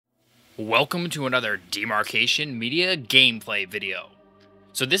Welcome to another Demarcation Media gameplay video.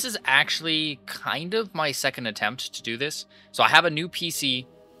 So this is actually kind of my second attempt to do this. So I have a new PC,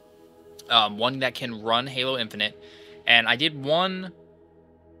 one that can run Halo Infinite, and I did one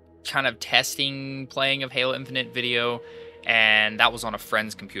kind of testing playing of Halo Infinite video, and that was on a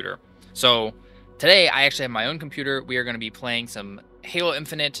friend's computer. So today I actually have my own computer. We are going to be playing some Halo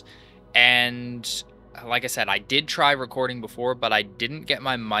Infinite, and like I said, I did try recording before, but I didn't get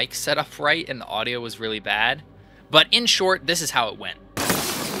my mic set up right and the audio was really bad. But in short, this is how it went.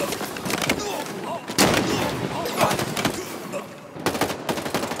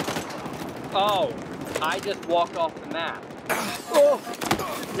 Oh, I just walked off the map. Oh,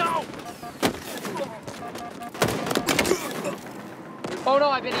 no! Oh no,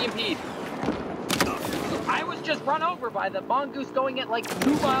 I've been EMP'd. I was just run over by the mongoose going at like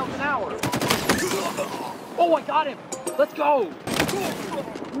 2 miles an hour. Oh, I got him! Let's go!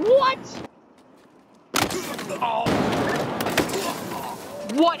 What? Oh.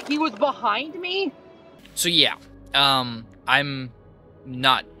 What? He was behind me? So yeah, I'm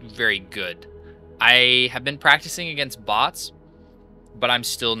not very good. I have been practicing against bots, but I'm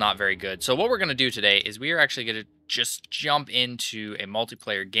still not very good. So what we're going to do today is we are actually going to just jump into a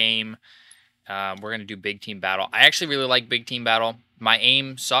multiplayer game. We're going to do big team battle. I actually really like big team battle. My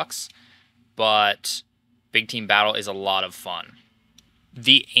aim sucks, but big team battle is a lot of fun.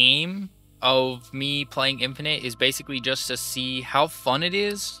 The aim of me playing Infinite is basically just to see how fun it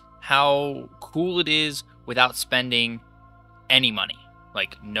is, how cool it is without spending any money.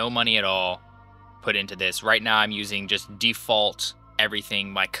 Like no money at all put into this. Right now I'm using just default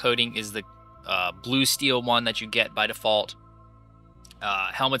everything. My coding is the blue steel one that you get by default.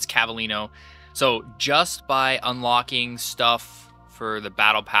 Helmet's Cavallino. So just by unlocking stuff for the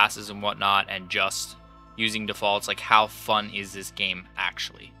battle passes and whatnot and just using defaults, like how fun is this game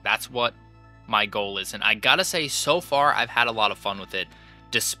actually? That's what my goal is. And I gotta say, so far I've had a lot of fun with it,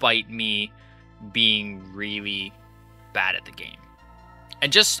 despite me being really bad at the game.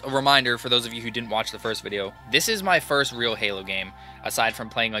 And just a reminder for those of you who didn't watch the first video, this is my first real Halo game, aside from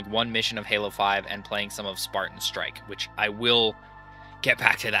playing like one mission of Halo 5 and playing some of Spartan Strike, which I will get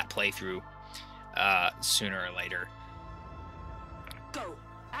back to that playthrough sooner or later. Go.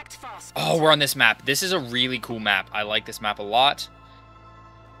 Act fast. Oh, we're on this map. This is a really cool map. I like this map a lot.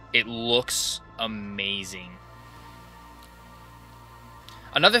 It looks amazing.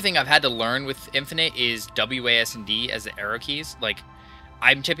 Another thing I've had to learn with Infinite is WASD as the arrow keys. Like,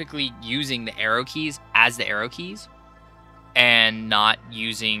 I'm typically using the arrow keys as the arrow keys and not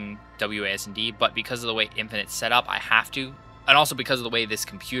using WASD, but because of the way Infinite's set up, I have to. And also because of the way this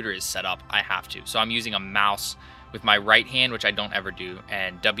computer is set up, I have to. So I'm using a mouse with my right hand, which I don't ever do,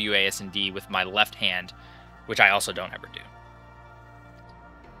 and WASD with my left hand, which I also don't ever do.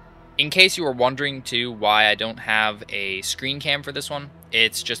 In case you were wondering, too, why I don't have a screen cam for this one,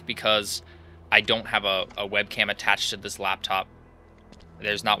 it's just because I don't have a webcam attached to this laptop.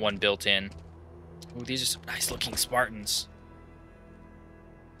 There's not one built in. Ooh, these are some nice-looking Spartans.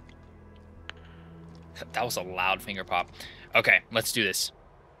 That was a loud finger pop. Okay, let's do this.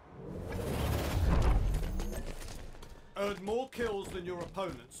 Earn more kills than your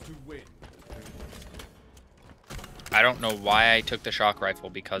opponents to win. I don't know why I took the shock rifle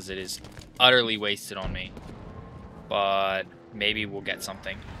because it is utterly wasted on me. But maybe we'll get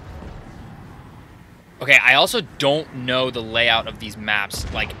something. Okay, I also don't know the layout of these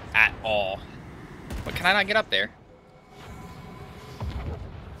maps, like, at all. But can I not get up there?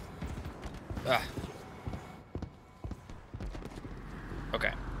 Ugh.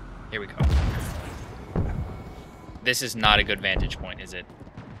 Okay, here we go. This is not a good vantage point, is it?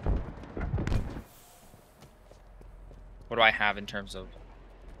 What do I have in terms of...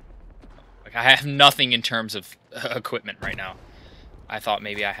 Like, I have nothing in terms of equipment right now. I thought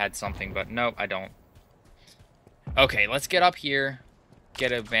maybe I had something, but nope, I don't. Okay, let's get up here,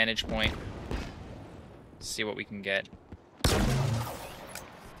 get a vantage point, see what we can get.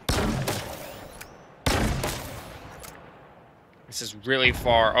 This is really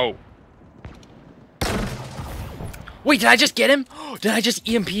far. Oh. Wait, did I just get him? Did I just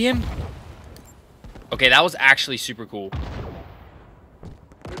EMP him? Okay, that was actually super cool.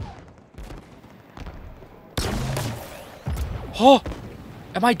 Oh,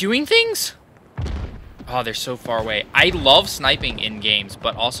 am I doing things? Oh, they're so far away. I love sniping in games,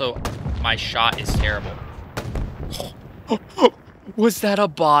 but also my shot is terrible. Was that a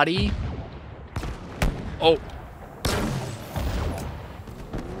body? Oh.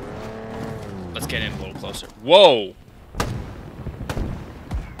 Let's get in a little closer. Whoa.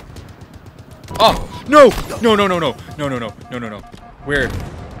 Oh, no. No, no, no, no. No, no, no. No, no, no. Where?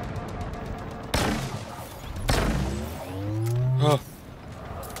 Oh.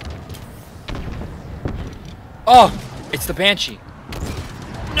 Oh, it's the Banshee.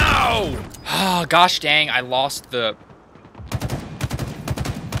 No! Oh, gosh dang, I lost the...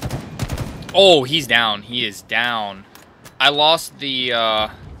 Oh, he's down. He is down. I lost the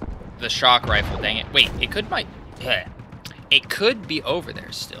shock rifle, dang it. Wait, it could be over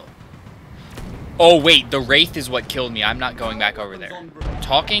there still. Oh, wait, the Wraith is what killed me. I'm not going back over there.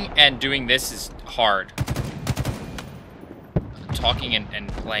 Talking and doing this is hard. Talking and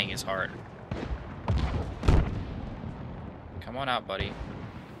playing is hard. Come on out, buddy.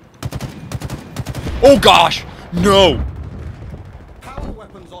 Oh, gosh! No! Power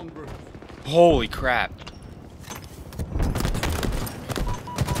weapons en route. Holy crap.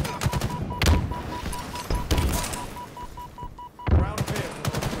 Ground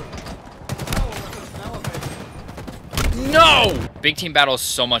vehicles en route. Power weapons now available. No! Big team battle is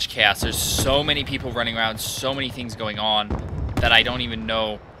so much chaos. There's so many people running around, so many things going on that I don't even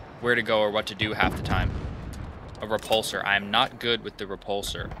know where to go or what to do half the time. A repulsor. I'm not good with the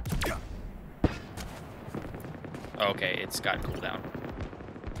repulsor. Okay, it's got cooldown.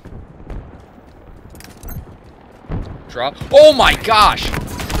 Drop. Oh my gosh!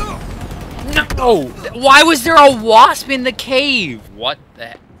 No! Why was there a wasp in the cave? What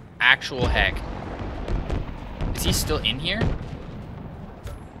the actual heck? Is he still in here?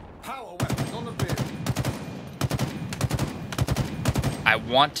 Power weapons on the vehicle. I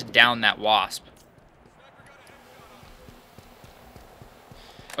want to down that wasp.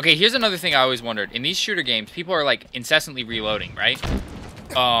 Okay, here's another thing I always wondered. In these shooter games, people are like incessantly reloading, right?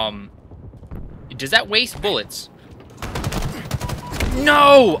 Does that waste bullets?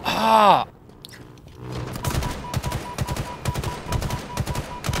 No! Ah!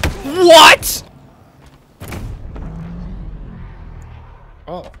 What?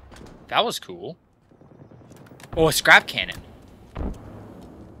 Oh, that was cool. Oh, a scrap cannon.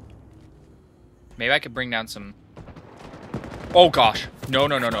 Maybe I could bring down some... Oh, gosh. No,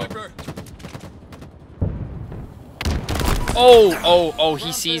 no, no, no. Oh,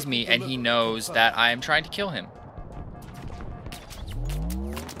 he sees me and he knows that I am trying to kill him.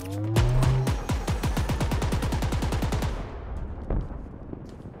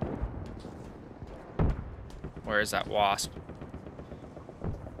 Where is that wasp?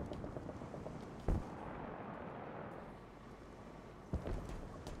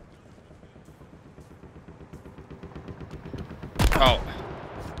 Oh.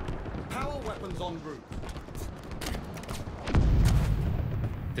 Power weapons en route.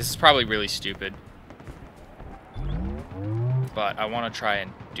 This is probably really stupid. But I want to try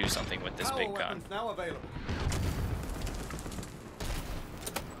and do something with this Power big gun. weapons now available.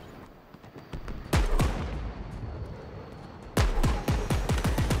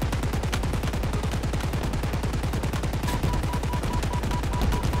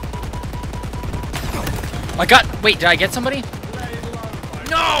 Wait, did I get somebody?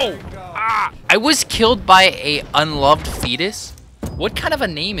 No! Ah! I was killed by a unloved fetus? What kind of a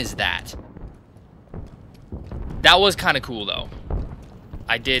name is that? That was kind of cool though.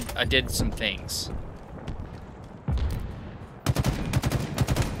 I did some things.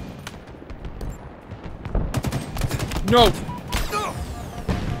 No!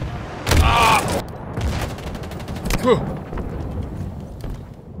 Ah!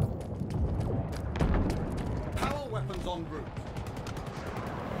 Power weapons en route.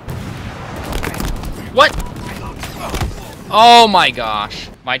 What? Oh my gosh.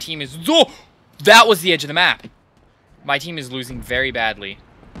 My team is... Oh! That was the edge of the map. My team is losing very badly.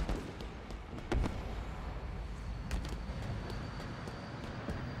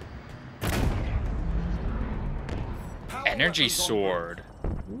 Energy sword.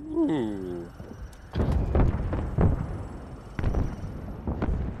 Ooh.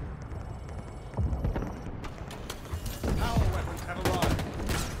 Power weapons have arrived.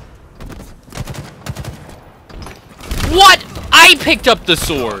 What? I picked up the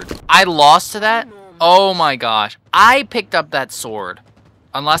sword. I lost to that? Oh my gosh. I picked up that sword.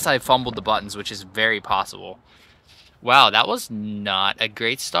 Unless I fumbled the buttons, which is very possible. Wow, that was not a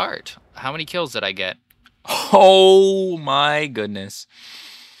great start. How many kills did I get? Oh my goodness.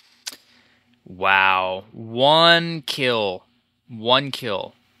 Wow. 1 kill. 1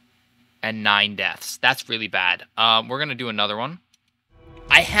 kill. And 9 deaths. That's really bad. We're going to do another one.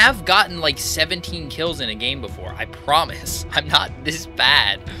 I have gotten like 17 kills in a game before. I promise. I'm not this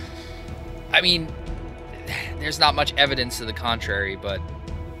bad. I mean, there's not much evidence to the contrary, but...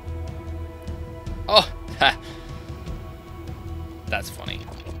 Oh, that's funny.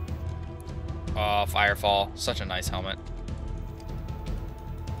 Oh, Firefall. Such a nice helmet.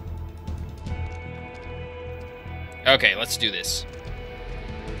 Okay, let's do this.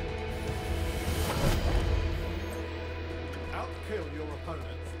 Outkill your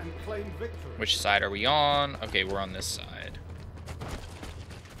opponents and claim victory. Which side are we on? Okay, we're on this side.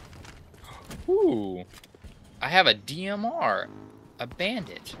 Ooh. I have a DMR. A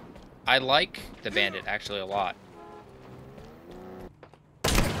bandit. I like the bandit actually a lot.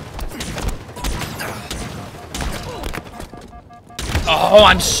 Oh,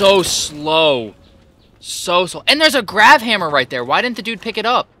 I'm so slow. So slow. And there's a grav hammer right there. Why didn't the dude pick it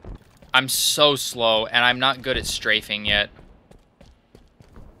up? I'm so slow, and I'm not good at strafing yet.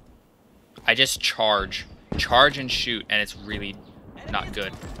 I just charge. Charge and shoot, and it's really not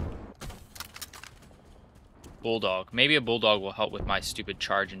good. Bulldog. Maybe a bulldog will help with my stupid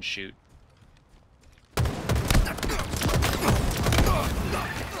charge and shoot.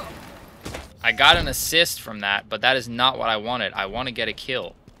 I got an assist from that, but that is not what I wanted. I want to get a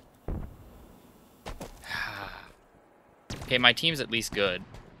kill. Okay, my team's at least good.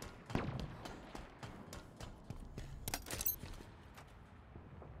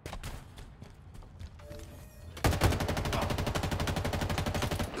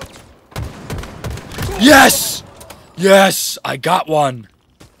 Yes! Yes! I got one!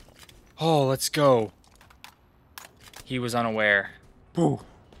 Oh, let's go. He was unaware. Boo.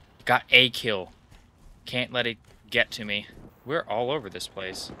 Got a kill. Can't let it get to me. We're all over this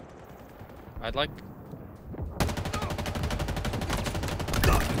place. I'd like...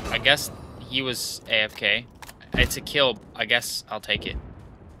 I guess he was AFK. It's a kill. I guess I'll take it.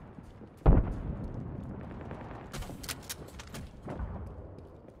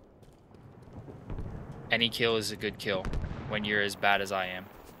 Any kill is a good kill when you're as bad as I am.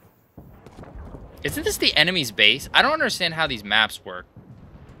 Isn't this the enemy's base? I don't understand how these maps work.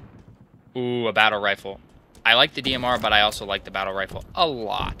 Ooh, a battle rifle. I like the DMR, but I also like the battle rifle a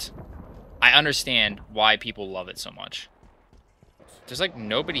lot. I understand why people love it so much. There's like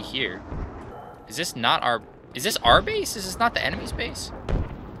nobody here. Is this not our... Is this our base? Is this not the enemy's base?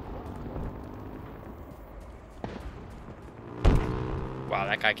 Wow,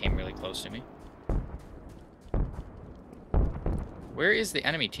 that guy came really close to me. Where is the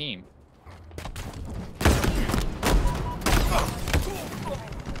enemy team?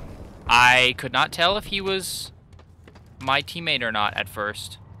 I could not tell if he was my teammate or not at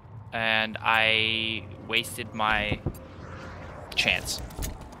first, and I wasted my chance.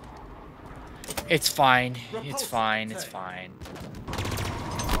 It's fine. It's fine. It's fine.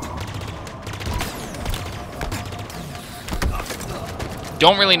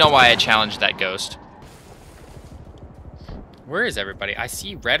 Don't really know why I challenged that ghost. Where is everybody? I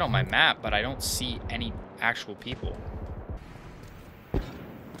see red on my map, but I don't see any actual people.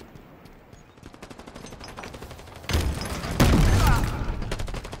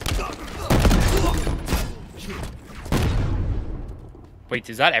 Wait,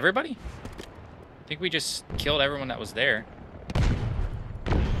 is that everybody? I think we just killed everyone that was there.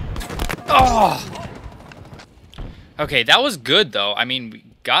 Oh! Okay, that was good, though. I mean, we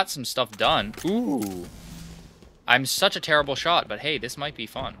got some stuff done. Ooh. I'm such a terrible shot, but hey, this might be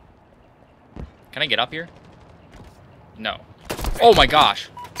fun. Can I get up here? No. Oh my gosh.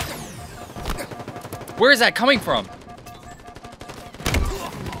 Where is that coming from?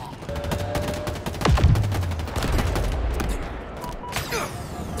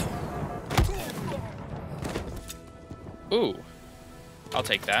 Ooh. I'll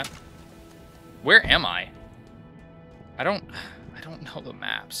take that. Where am I? I don't know the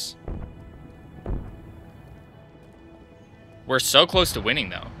maps. We're so close to winning,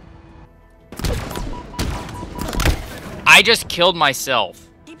 though. I just killed myself.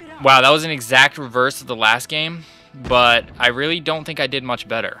 Wow, that was an exact reverse of the last game, but I really don't think I did much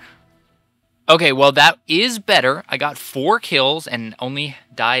better. Okay, well, that is better. I got 4 kills and only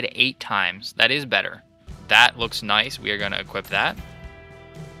died 8 times. That is better. That looks nice. We are going to equip that.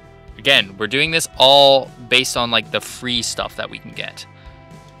 Again, we're doing this all based on, like, the free stuff that we can get.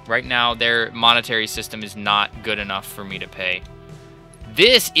 Right now, their monetary system is not good enough for me to pay.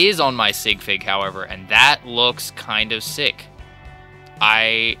 This is on my sig fig, however, and that looks kind of sick.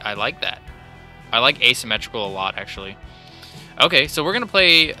 I like that. I like asymmetrical a lot, actually. Okay, so we're going to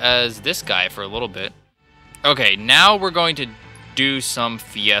play as this guy for a little bit. Okay, now we're going to do some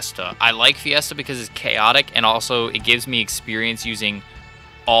Fiesta. I like Fiesta because it's chaotic, and also it gives me experience using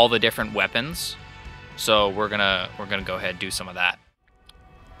all the different weapons. So we're gonna go ahead and do some of that.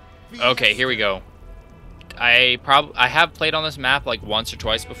 Okay, here we go. I have played on this map like once or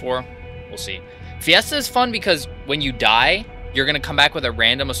twice before. We'll see. Fiesta is fun because when you die, you're going to come back with a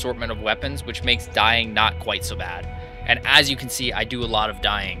random assortment of weapons, which makes dying not quite so bad. And as you can see, I do a lot of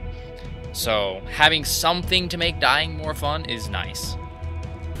dying. So having something to make dying more fun is nice.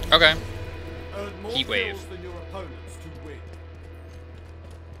 Okay. Earn more Heat wave. kills than your opponents to win.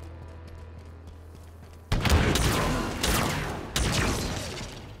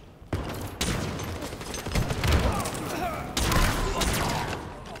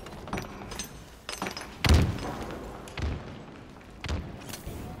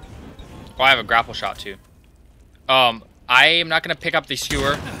 Oh, I have a grapple shot too. I am not gonna pick up the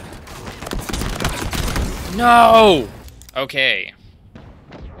skewer. No! Okay.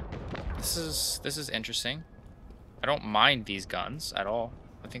 This is interesting. I don't mind these guns at all.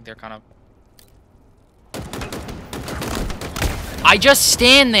 I think they're kind of... I just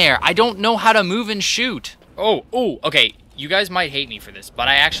stand there! I don't know how to move and shoot! Oh, okay. You guys might hate me for this, but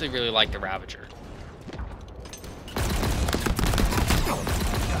I actually really like the Ravager.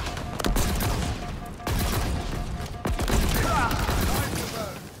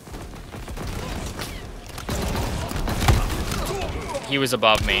 He was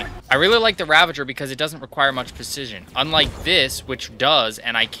above me. I really like the Ravager because it doesn't require much precision. Unlike this, which does,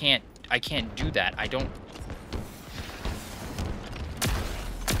 and I can't do that. I don't...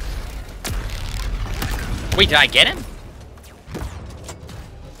 Wait, did I get him?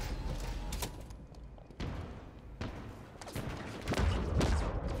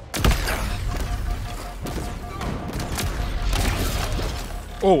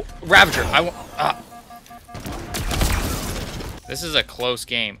 Oh, Ravager. I want... This is a close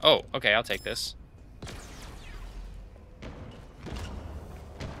game. Oh, okay, I'll take this.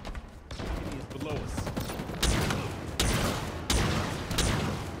 He's below us.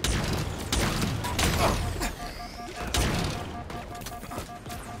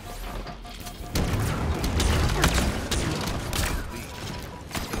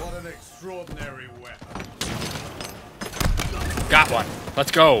 What an extraordinary weapon. Got one.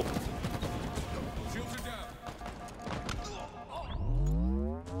 Let's go.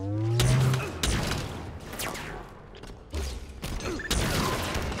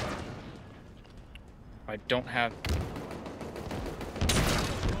 I don't have...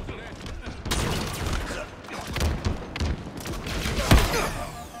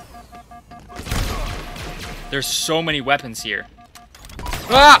 There's so many weapons here.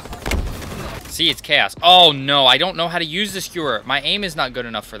 Ah! See, it's chaos. Oh no, I don't know how to use the skewer. My aim is not good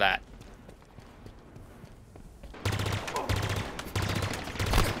enough for that.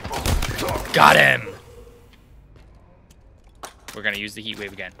 Got him! We're gonna use the heat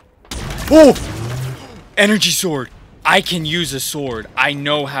wave again. Oh! Energy sword! I can use a sword. I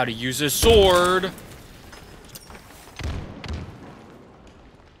know how to use a sword.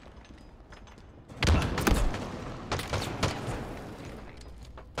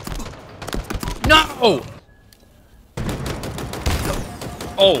 No!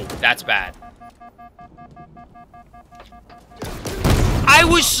 Oh, that's bad. I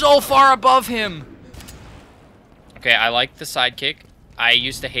was so far above him! Okay, I like the sidekick. I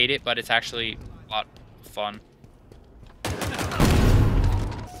used to hate it, but it's actually a lot of fun.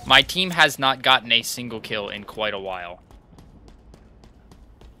 My team has not gotten a single kill in quite a while.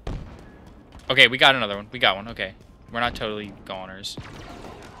 Okay, we got another one. We got one. Okay. We're not totally goners.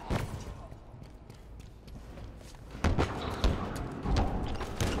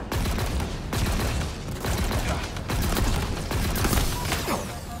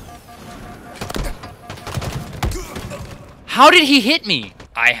 How did he hit me?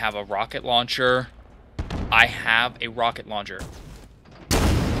 I have a rocket launcher. I have a rocket launcher.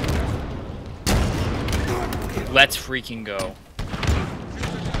 Let's freaking go.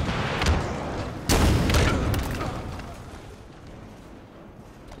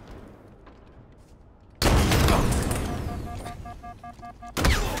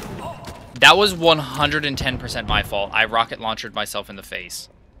 That was 110% my fault. I rocket launched myself in the face.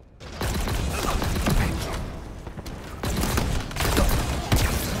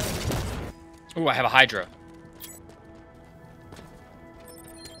 Ooh, I have a Hydra.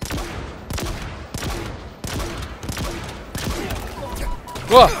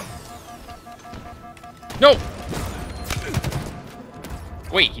 Whoa! No!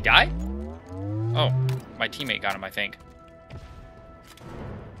 Wait, he died? Oh, my teammate got him, I think.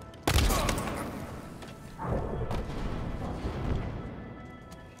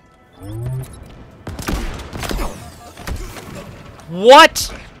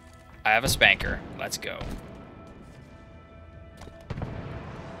 What? I have a spanker. Let's go.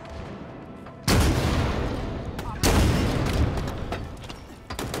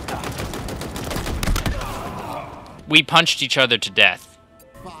 We punched each other to death.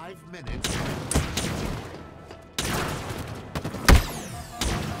 5 minutes.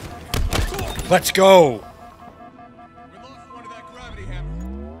 Let's go. We lost one of that gravity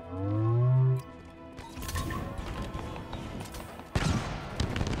hammer.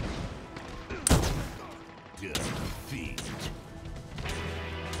 Defeat.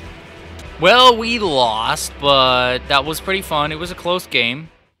 Well, we lost, but that was pretty fun. It was a close game.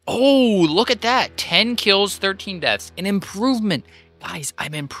 Oh, look at that. 10 kills, 13 deaths. An improvement. Guys,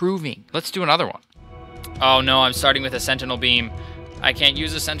 I'm improving. Let's do another one. Oh, no, I'm starting with a sentinel beam. I can't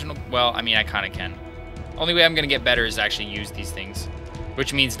use a sentinel. Well, I mean, I kind of can. Only way I'm going to get better is to actually use these things,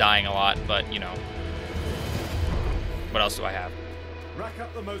 which means dying a lot, but, you know. What else do I have? Rack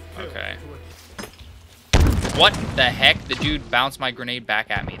up the most kills. Okay. What the heck? The dude bounced my grenade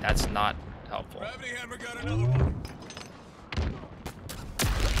back at me. That's not helpful. Gravity hammer got another one.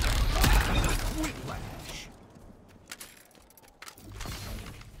 Whiplash.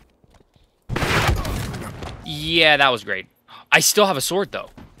 Yeah, that was great. I still have a sword, though.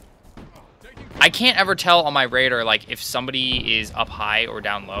 I can't ever tell on my radar, like, if somebody is up high or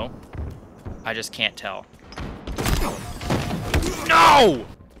down low. I just can't tell. No!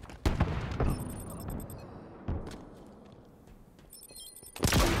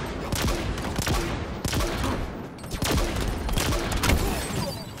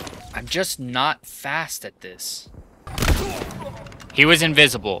 I'm just not fast at this. He was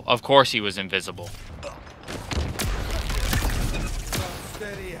invisible. Of course he was invisible.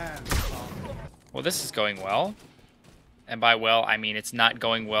 Steady hand. Well, this is going well. And by well, I mean it's not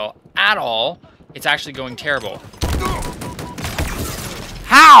going well at all. It's actually going terrible.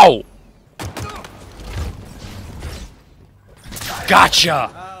 How?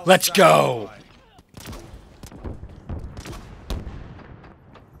 Gotcha! Let's go!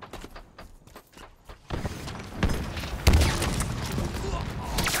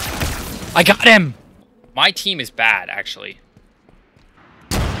 I got him! My team is bad, actually.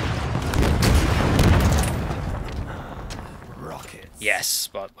 Rockets. Yes,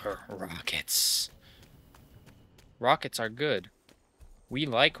 Butler. Rockets. Rockets are good. We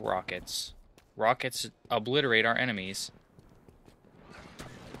like rockets. Rockets obliterate our enemies.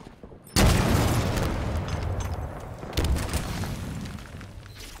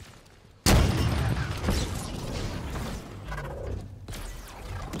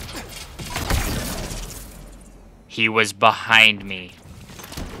 He was behind me.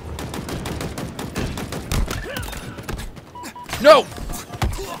 No!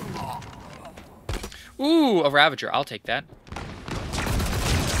 Ooh, a Ravager. I'll take that.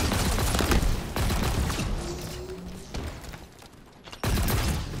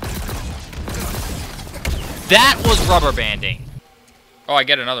 That was rubber banding. Oh, I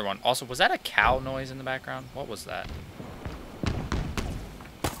get another one. Also, was that a cow noise in the background? What was that?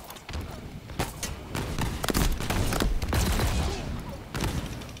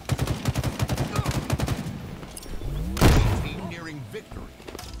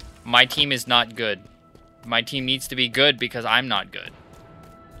 My team is not good. My team needs to be good because I'm not good.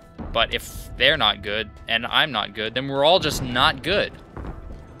 But if they're not good and I'm not good, then we're all just not good.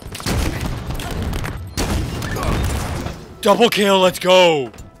 Double kill, let's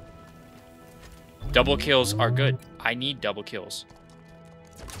go! Double kills are good. I need double kills.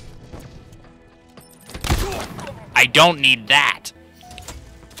 I don't need that.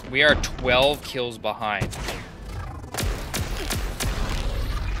 We are 12 kills behind.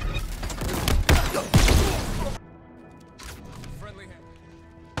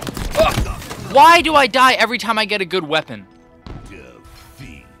 Why do I die every time I get a good weapon?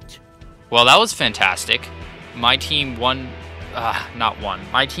 Defeat. Well, that was fantastic. My team won... not won.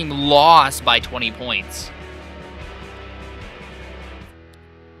 My team lost by 20 points.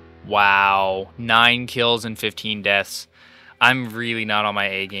 Wow. 9 kills and 15 deaths. I'm really not on my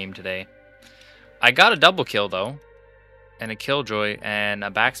A game today. I got a double kill, though. And a killjoy and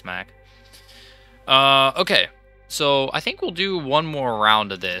a backsmack. Okay. So, I think we'll do one more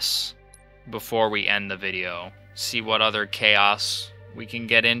round of this before we end the video. See what other chaos we can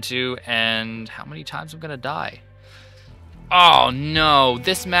get into and how many times I'm gonna die. Oh no,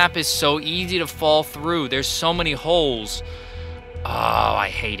 this map is so easy to fall through. There's so many holes. Oh, I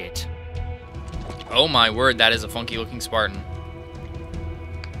hate it. Oh my word, that is a funky looking Spartan.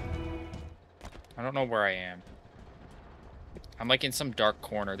 I don't know where I am. I'm like in some dark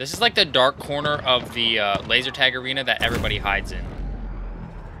corner. This is like the dark corner of the laser tag arena that everybody hides in.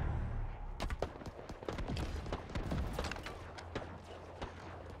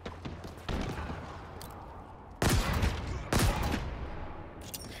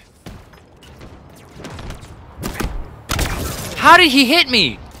 How did he hit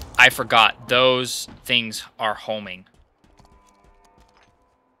me? I forgot. Those things are homing.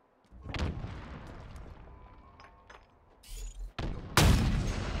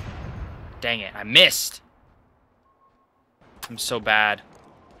 Dang it, I missed. I'm so bad.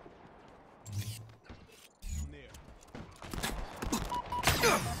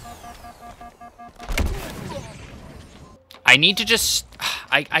 I need to just...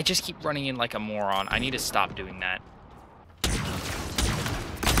 I just keep running in like a moron. I need to stop doing that.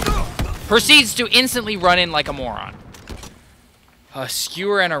 Proceeds to instantly run in like a moron. A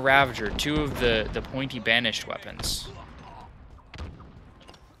skewer and a ravager, 2 of the pointy banished weapons.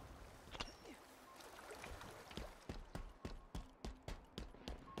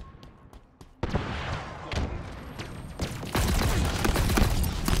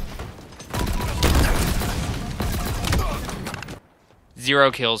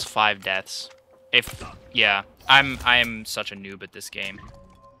 Zero kills, 5 deaths. Yeah, I am such a noob at this game.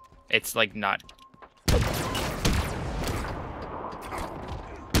 It's like not.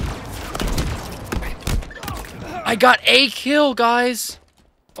 I got a kill, guys.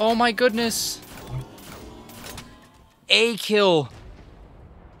 Oh my goodness. A kill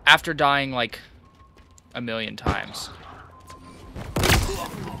after dying like a million times.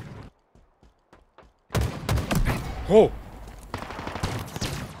 Oh.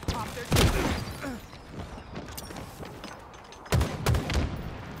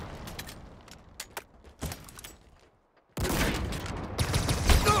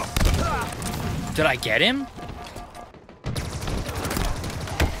 Did I get him?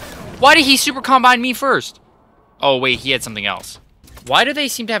 Why did he super combine me first? Oh, wait, he had something else. Why do they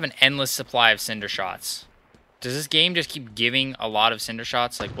seem to have an endless supply of cinder shots? Does this game just keep giving a lot of cinder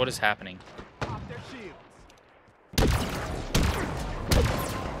shots? Like, what is happening?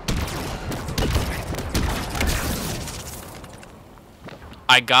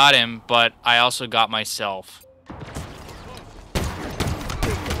 I got him, but I also got myself.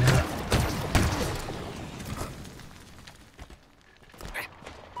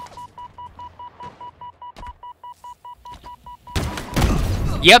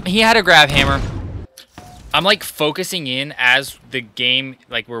 Yep, he had a grab hammer. I'm like focusing in as the game,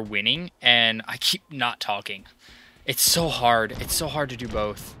 like we're winning, and I keep not talking. It's so hard. It's so hard to do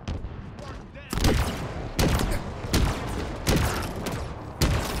both.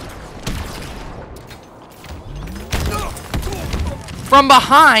 From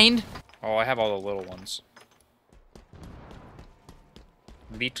behind? Oh, I have all the little ones.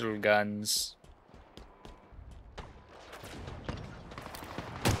 Little guns.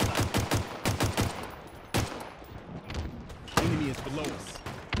 Enemy is below us.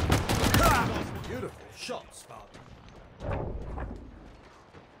 Beautiful shots, Father.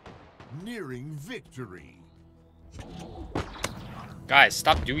 Nearing victory. Guys,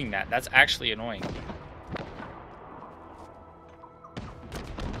 stop doing that. That's actually annoying.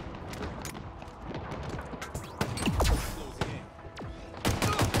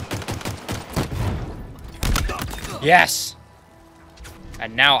 Yes!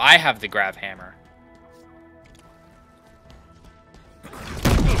 And now I have the grab hammer.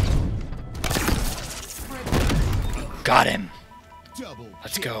 Got him.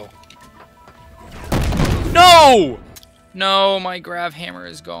 Let's go. No! No, my grav hammer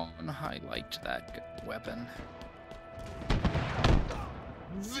is gone. I liked that weapon.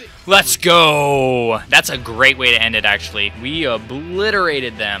 Let's go! That's a great way to end it, actually. We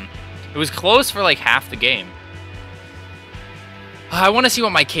obliterated them. It was close for like half the game. I want to see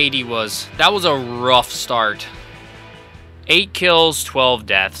what my KD was. That was a rough start. 8 kills, 12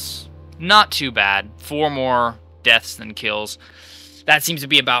 deaths. Not too bad. 4 more deaths than kills. That seems to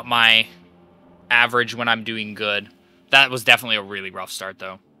be about my average when I'm doing good. That was definitely a really rough start,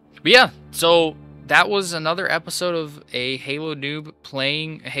 though. But yeah, so that was another episode of a Halo noob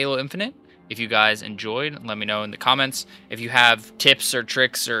playing Halo Infinite. If you guys enjoyed, let me know in the comments. If you have tips or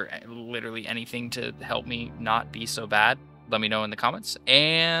tricks or literally anything to help me not be so bad, let me know in the comments.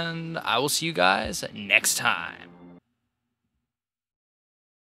 And I will see you guys next time.